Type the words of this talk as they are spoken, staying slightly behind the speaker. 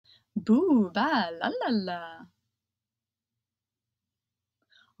Boo, ba, la la la.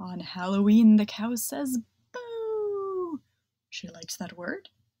 On Halloween, the cow says boo. She likes that word.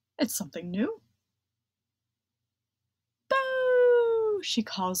 It's something new. Boo, she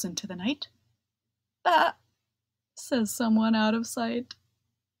calls into the night. Bah, says someone out of sight.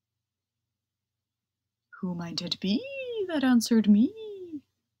 Who might it be that answered me?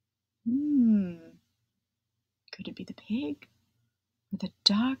 Could it be the pig, or the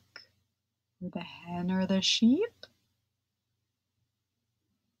duck, or the hen, or the sheep?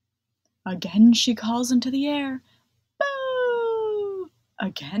 Again she calls into the air. Boo!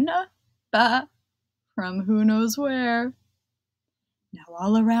 Again a ba from who knows where. Now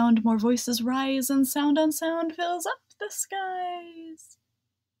all around more voices rise, and sound on sound fills up the skies.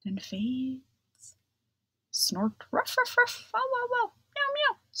 Then fades. Snort, ruff, ruff, ruff, wow, wow, wow, meow,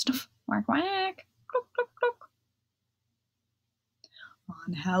 meow, snuff, quack, quack, cluck, cluck, cluck.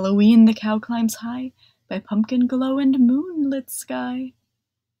 On Halloween the cow climbs high by pumpkin glow and moonlit sky.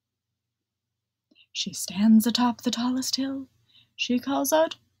 She stands atop the tallest hill. She calls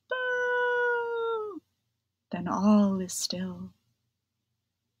out, boo! Then all is still.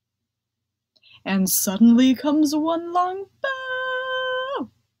 And suddenly comes one long boo!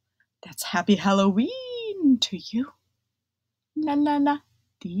 That's Happy Halloween to you. La la la,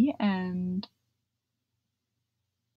 the end.